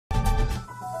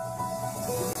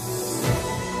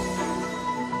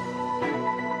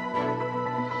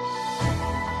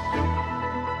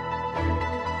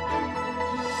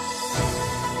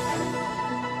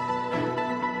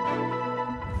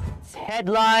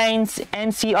Headlines: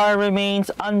 NCR remains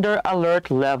under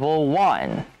alert level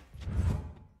 1.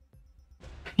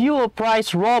 Fuel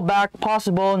price rollback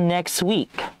possible next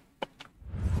week.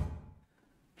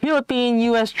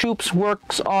 Philippine-US troops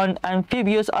works on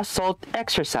amphibious assault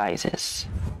exercises.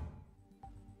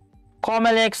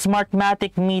 Comelec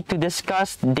Smartmatic meet to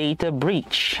discuss data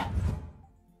breach.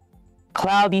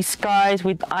 Cloudy skies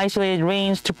with isolated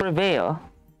rains to prevail.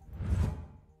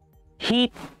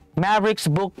 Heat, Mavericks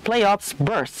book playoffs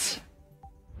berths.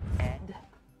 And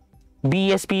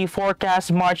BSP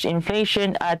forecast March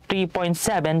inflation at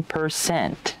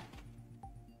 3.7%.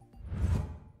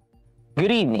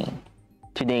 Good evening.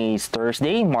 Today is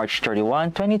Thursday, March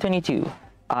 31, 2022.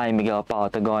 I'm Miguel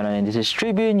Pautagon and this is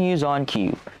Tribune News on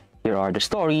Cue. Here are the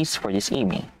stories for this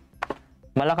evening.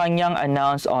 Malacanang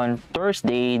announced on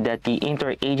Thursday that the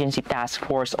Interagency Task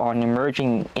Force on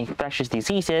Emerging Infectious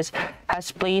Diseases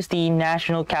has placed the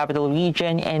National Capital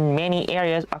Region and many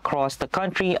areas across the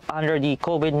country under the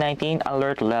COVID-19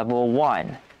 Alert Level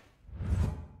 1.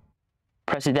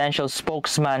 Presidential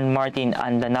spokesman Martin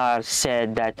Andanar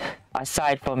said that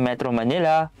aside from Metro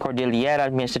Manila, Cordillera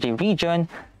Administrative Region,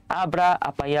 Abra,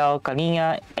 Apayao,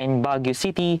 Kalinga, and Baguio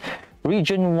City,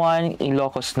 Region 1,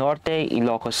 Ilocos Norte,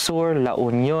 Ilocos Sur, La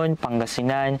Union,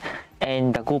 Pangasinan,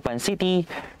 and Dagupan City,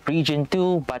 Region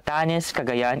 2, Batanes,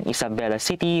 Cagayan, Isabela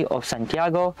City of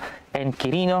Santiago, and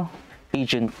Quirino,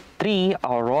 Region 3,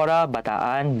 Aurora,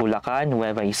 Bataan, Bulacan,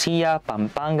 Nueva Ecija,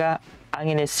 Pampanga,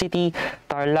 Angeles City,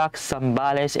 Tarlac,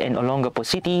 Zambales, and Olongapo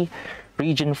City,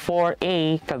 Region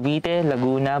 4A, Cavite,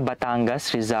 Laguna,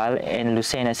 Batangas, Rizal, and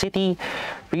Lucena City,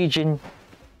 Region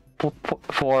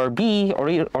 4B,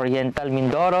 Oriental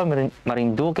Mindoro,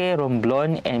 Marinduque,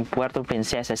 Romblon, and Puerto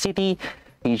Princesa City,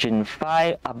 Region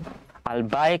 5,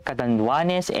 Albay,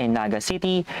 Catanduanes, and Naga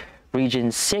City,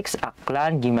 Region 6,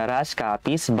 Aklan, Guimaras,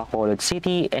 Capiz, Bacolod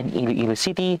City, and Iloilo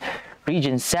City,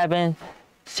 Region 7,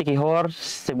 Siquijor,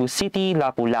 Cebu City,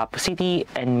 Lapu-Lapu City,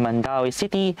 and Mandaue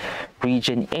City,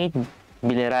 Region 8,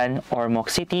 Biliran, Ormoc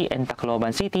City, and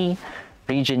Tacloban City,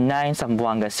 Region 9,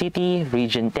 Zamboanga City,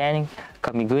 Region 10,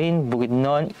 Camiguin,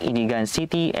 Bukidnon, Iligan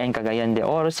City, and Cagayan de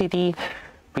Oro City,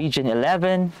 Region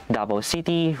 11, Davao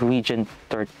City, Region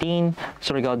 13,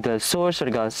 Surigao del Sur,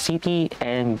 Surigao City,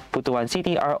 and Butuan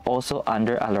City are also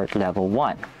under Alert Level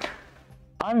 1.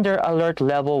 Under Alert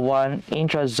Level 1,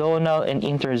 intrazonal and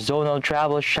interzonal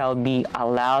travel shall be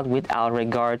allowed without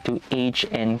regard to age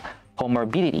and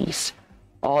comorbidities.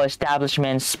 All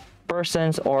establishments,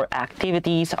 persons, or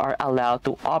activities are allowed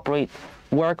to operate,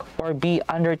 work, or be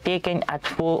undertaken at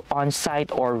full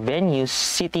on-site or venue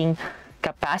seating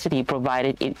capacity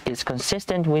provided it is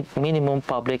consistent with minimum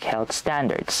public health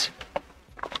standards.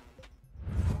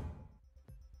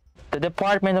 The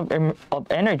Department of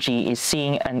Energy is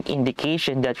seeing an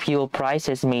indication that fuel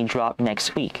prices may drop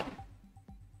next week.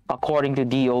 According to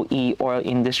DOE Oil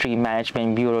Industry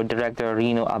Management Bureau Director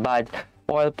Rino Abad,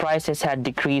 oil prices had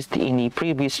decreased in the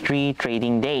previous 3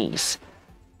 trading days.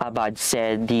 Abad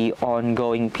said the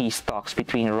ongoing peace talks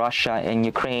between Russia and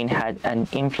Ukraine had an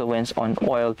influence on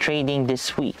oil trading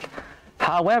this week.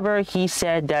 However, he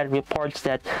said that reports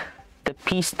that the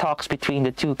peace talks between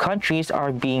the two countries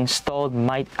are being stalled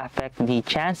might affect the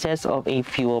chances of a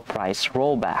fuel price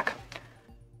rollback.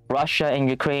 Russia and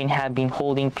Ukraine have been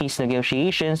holding peace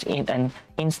negotiations in an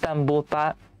Istanbul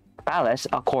palace,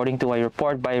 according to a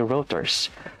report by Reuters.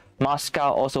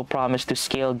 Moscow also promised to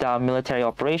scale down military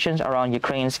operations around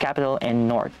Ukraine's capital and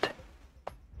north.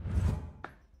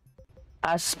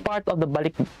 As part of the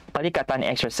Balikatan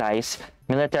exercise,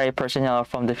 military personnel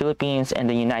from the Philippines and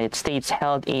the United States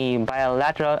held a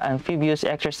bilateral amphibious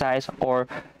exercise, or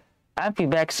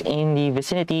amphibex, in the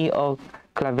vicinity of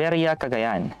Claveria,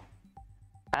 Cagayan.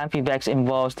 Amphibex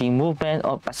involves the movement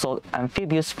of assault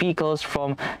amphibious vehicles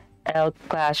from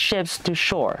L-class ships to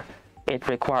shore. It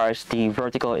requires the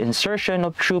vertical insertion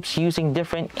of troops using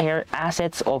different air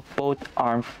assets of both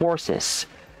armed forces.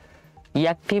 The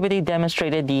activity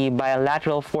demonstrated the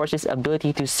bilateral forces'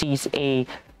 ability to seize a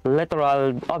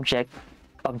littoral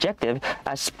objective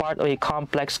as part of a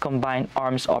complex combined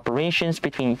arms operations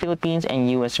between Philippines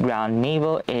and U.S. ground,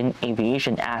 naval, and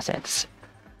aviation assets.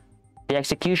 The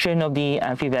execution of the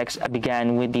amphibex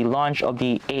began with the launch of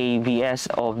the AVS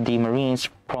of the Marines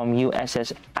from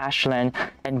USS Ashland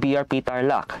and BRP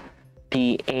Tarlac.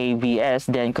 The AVS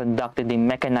then conducted the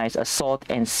mechanized assault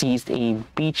and seized a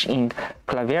beach in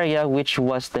Claveria, which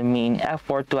was the main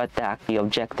effort to attack the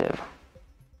objective.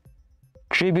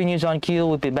 Tribune News on Cue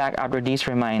will be back after these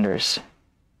reminders.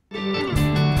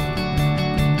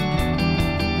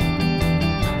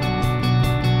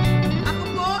 Ako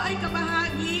po ay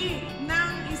kabahagi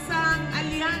ng isang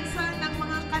alyansa ng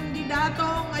mga kandidato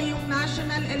kandidato ngayong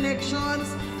national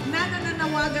elections na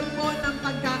nananawagan po ng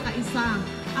pagkakaisa.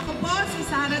 Ako po si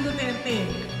Sara Duterte.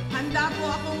 Handa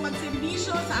po akong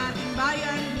magserbisyo sa ating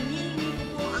bayan. Hinihingi ko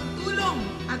po ang tulong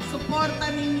at suporta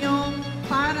ninyo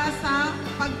para sa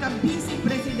pagka-vice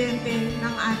presidente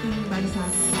ng ating bansa.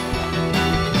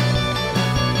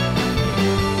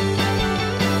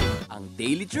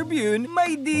 Daily Tribune,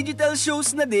 may digital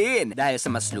shows na din. Dahil sa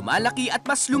mas lumalaki at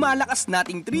mas lumalakas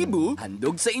nating tribu,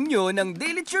 handog sa inyo ng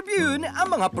Daily Tribune ang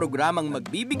mga programang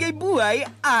magbibigay buhay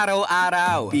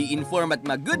araw-araw. Be informed at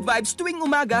mag-good vibes tuwing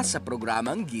umaga sa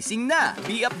programang Gising Na.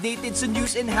 Be updated sa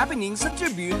news and happenings sa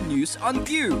Tribune News on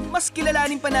Cue. Mas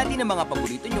kilalanin pa natin ang mga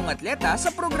paborito nyong atleta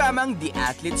sa programang The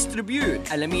Athletes Tribune.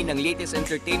 Alamin ang latest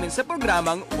entertainment sa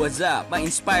programang What's Up.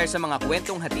 Ma-inspire sa mga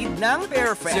kwentong hatid ng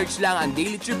Perfect. Search lang ang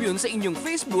Daily Tribune sa inyong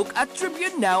Facebook at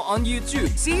TribuneNow on YouTube.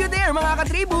 See you there mga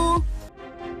katribu!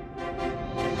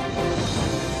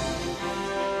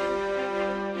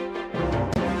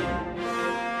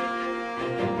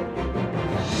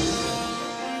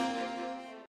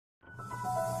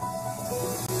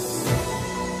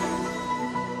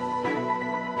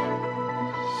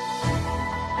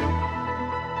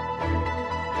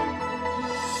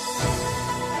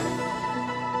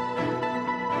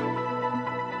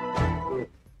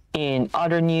 In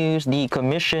other news, the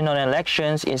Commission on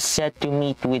Elections is set to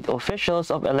meet with officials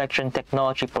of election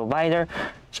technology provider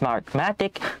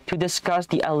Smartmatic to discuss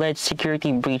the alleged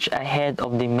security breach ahead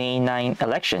of the May 9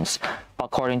 elections,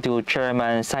 according to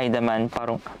Chairman Saidaman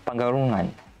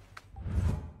Pangarungan.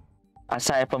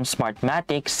 Aside from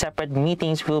Smartmatic, separate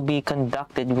meetings will be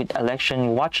conducted with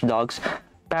election watchdogs,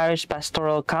 Parish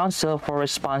Pastoral Council for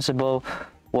Responsible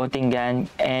Voting,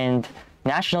 and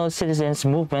National Citizens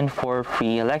Movement for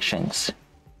Free Elections.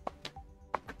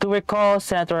 To recall,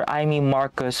 Senator Amy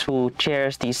Marcos, who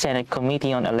chairs the Senate Committee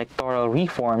on Electoral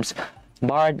Reforms,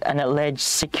 barred an alleged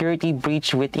security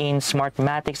breach within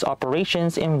Smartmatic's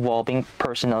operations involving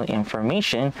personal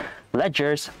information,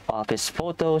 ledgers, office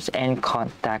photos, and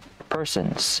contact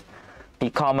persons.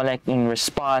 The Comelec, in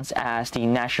response, asked the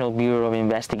National Bureau of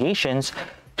Investigations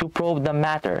to probe the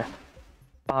matter.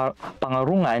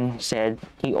 Pangarungan said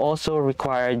he also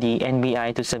required the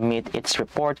NBI to submit its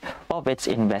report of its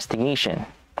investigation.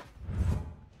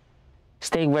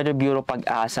 State Weather Bureau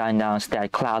Pag-asa announced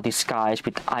that cloudy skies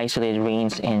with isolated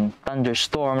rains and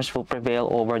thunderstorms will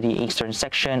prevail over the eastern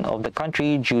section of the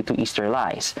country due to Easter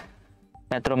lies.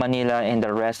 Metro Manila and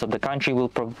the rest of the country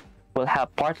will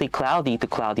have partly cloudy to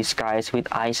cloudy skies with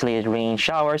isolated rain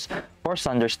showers or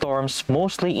thunderstorms,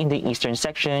 mostly in the eastern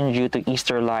section due to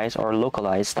Easter lies or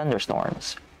localized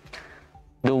thunderstorms.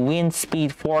 The wind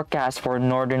speed forecast for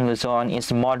northern Luzon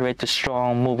is moderate to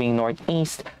strong, moving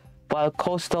northeast, while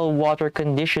coastal water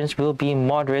conditions will be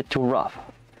moderate to rough.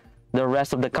 The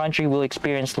rest of the country will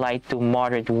experience light to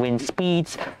moderate wind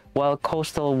speeds, while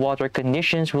coastal water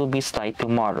conditions will be slight to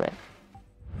moderate.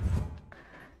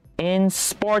 In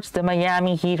sports, the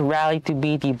Miami Heat rallied to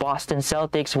beat the Boston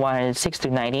Celtics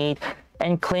 106-98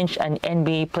 and clinched an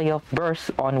NBA playoff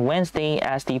berth on Wednesday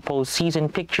as the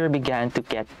postseason picture began to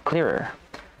get clearer.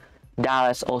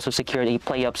 Dallas also secured a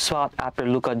playoff spot after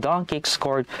Luka Doncic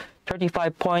scored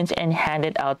 35 points and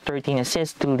handed out 13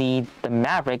 assists to lead the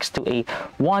Mavericks to a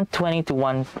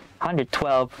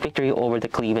 120-112 victory over the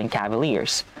Cleveland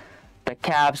Cavaliers. The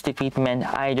Cavs' defeat meant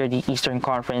either the Eastern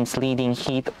Conference leading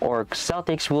Heat or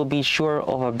Celtics will be sure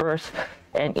of a berth,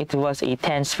 and it was a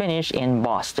tense finish in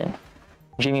Boston.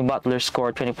 Jimmy Butler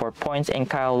scored 24 points and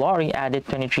Kyle Lowry added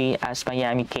 23 as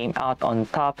Miami came out on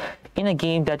top in a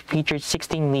game that featured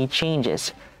 16 lead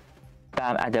changes.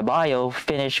 Bam Adebayo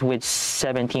finished with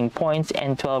 17 points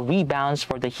and 12 rebounds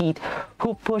for the Heat,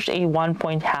 who pushed a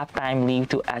 1-point halftime lead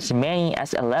to as many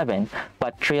as 11,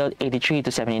 but trailed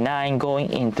 83-79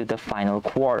 going into the final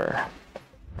quarter.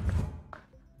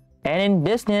 And in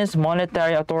business,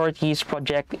 monetary authorities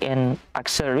project an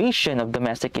acceleration of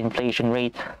domestic inflation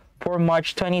rate for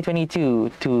March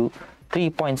 2022 to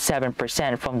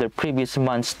 3.7% from the previous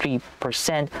month's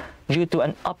 3% due to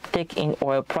an uptick in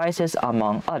oil prices,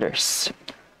 among others.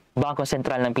 Bangko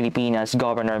Sentral ng Pilipinas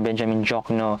Governor Benjamin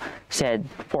Jocno said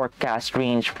forecast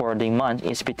range for the month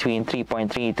is between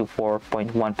 3.3 to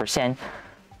 4.1%,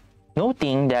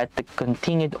 noting that the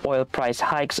continued oil price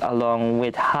hikes along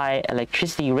with high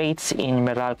electricity rates in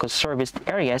Meralco serviced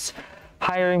areas,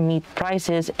 higher meat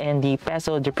prices, and the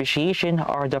peso depreciation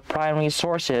are the primary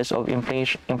sources of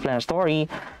inflationary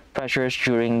pressures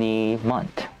during the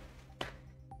month.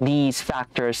 These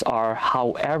factors are,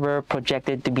 however,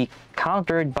 projected to be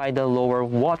countered by the lower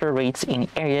water rates in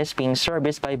areas being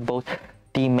serviced by both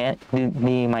the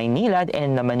Maynilad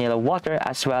and the Manila water,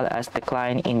 as well as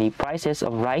decline in the prices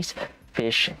of rice,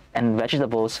 fish, and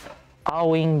vegetables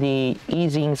owing the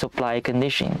easing supply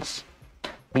conditions.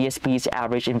 BSP's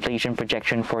average inflation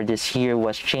projection for this year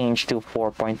was changed to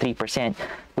 4.3%,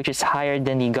 which is higher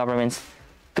than the government's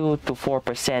 2 to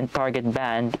 4% target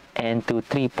band and to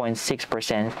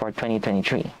 3.6% for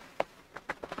 2023.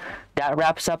 That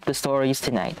wraps up the stories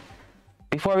tonight.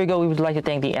 Before we go, we would like to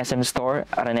thank the SM Store,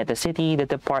 Araneta City, the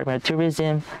Department of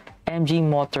Tourism, MG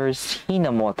Motors,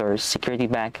 Hina Motors, Security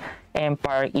Bank,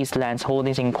 Empire Eastlands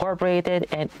Holdings Incorporated,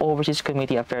 and Overseas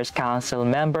Community Affairs Council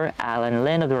member Alan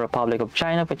Lin of the Republic of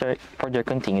China for their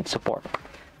continued support.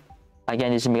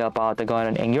 Again, this is Miguel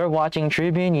Pautagon, and you're watching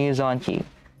Tribune News on Cue.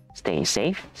 Stay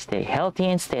safe, stay healthy,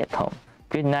 and stay at home.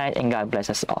 Good night, and God bless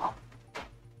us all.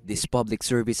 This public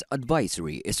service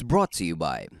advisory is brought to you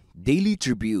by Daily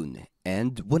Tribune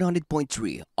and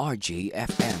 100.3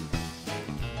 RJFM.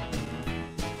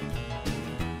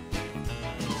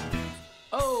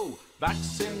 Oh,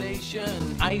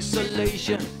 vaccination,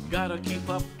 isolation. Gotta keep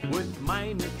up with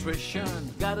my nutrition.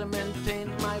 Gotta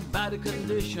maintain my body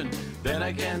condition. Then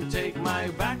I can take my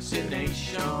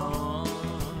vaccination.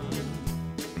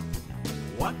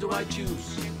 What do I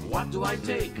choose? What do I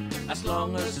take? As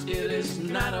long as it is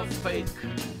not a fake.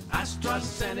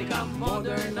 AstraZeneca,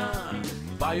 Moderna,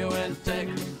 BioNTech,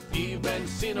 even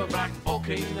Sinovac,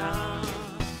 okay na.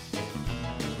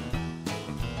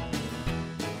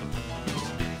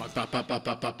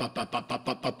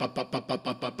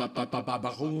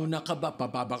 Babakuna ka ba,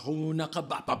 babakuna ka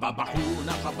ba,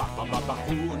 babakuna ka ba,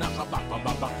 babakuna ka ba,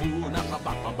 babakuna ka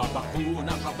ba,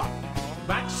 babakuna ka ba.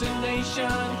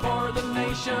 Vaccination for the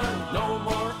nation, no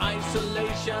more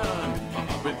isolation.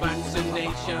 With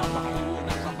vaccination,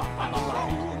 babakuna ka ba,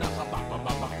 babakuna ka ba,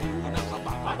 babakuna ka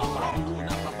ba,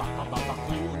 babakuna ka ba,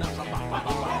 babakuna ka ba,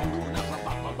 babakuna ka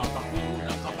ba,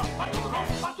 babakuna ka ba, paturok,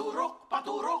 paturok,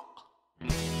 paturok.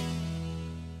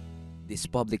 This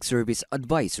public service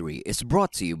advisory is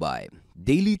brought to you by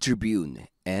Daily Tribune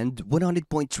and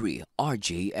 100.3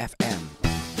 RJFM.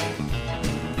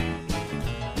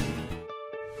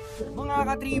 Mga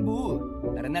katribu,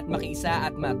 tara na't makiisa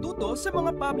at matuto sa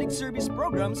mga public service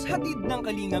programs hatid ng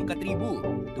Kalingang Katribu.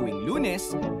 Tuwing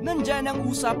Lunes, nandyan ang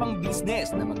usapang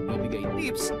business na magbibigay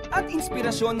tips at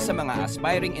inspirasyon sa mga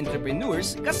aspiring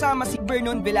entrepreneurs kasama si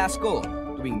Vernon Velasco.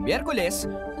 Tuwing Miyerkules,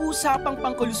 usapang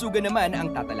pangkulusugan naman ang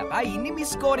tatalakayin ni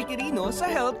Miss Cory Quirino sa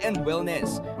Health and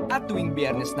Wellness. At tuwing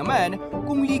Biyernes naman,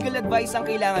 kung legal advice ang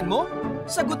kailangan mo,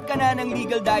 sagot ka na ng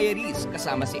Legal Diaries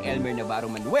kasama si Elmer Navarro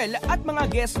Manuel at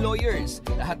mga guest lawyers.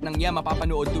 Lahat ng niya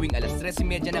mapapanood tuwing alas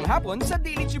 3:30 ng hapon sa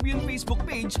Daily Tribune Facebook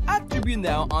page at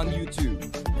TribuneNow on YouTube.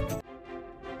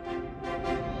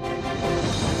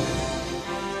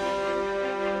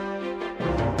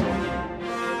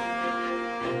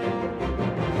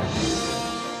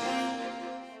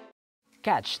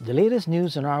 Catch the latest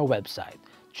news on our website,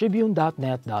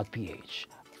 tribune.net.ph.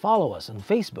 Follow us on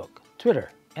Facebook, Twitter,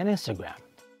 and Instagram.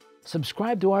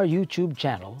 Subscribe to our YouTube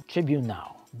channel,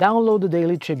 TribuneNow. Download the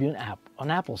Daily Tribune app on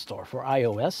Apple Store for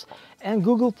iOS and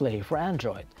Google Play for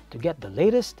Android to get the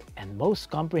latest and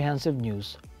most comprehensive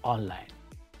news online.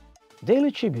 Daily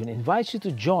Tribune invites you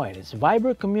to join its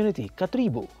Viber community,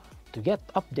 Katribu, to get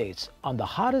updates on the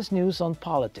hottest news on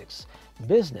politics,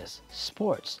 business,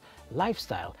 sports,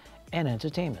 lifestyle, and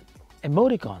entertainment.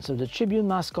 Emoticons of the Tribune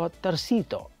mascot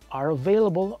Tarsito are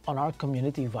available on our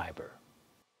community Viber.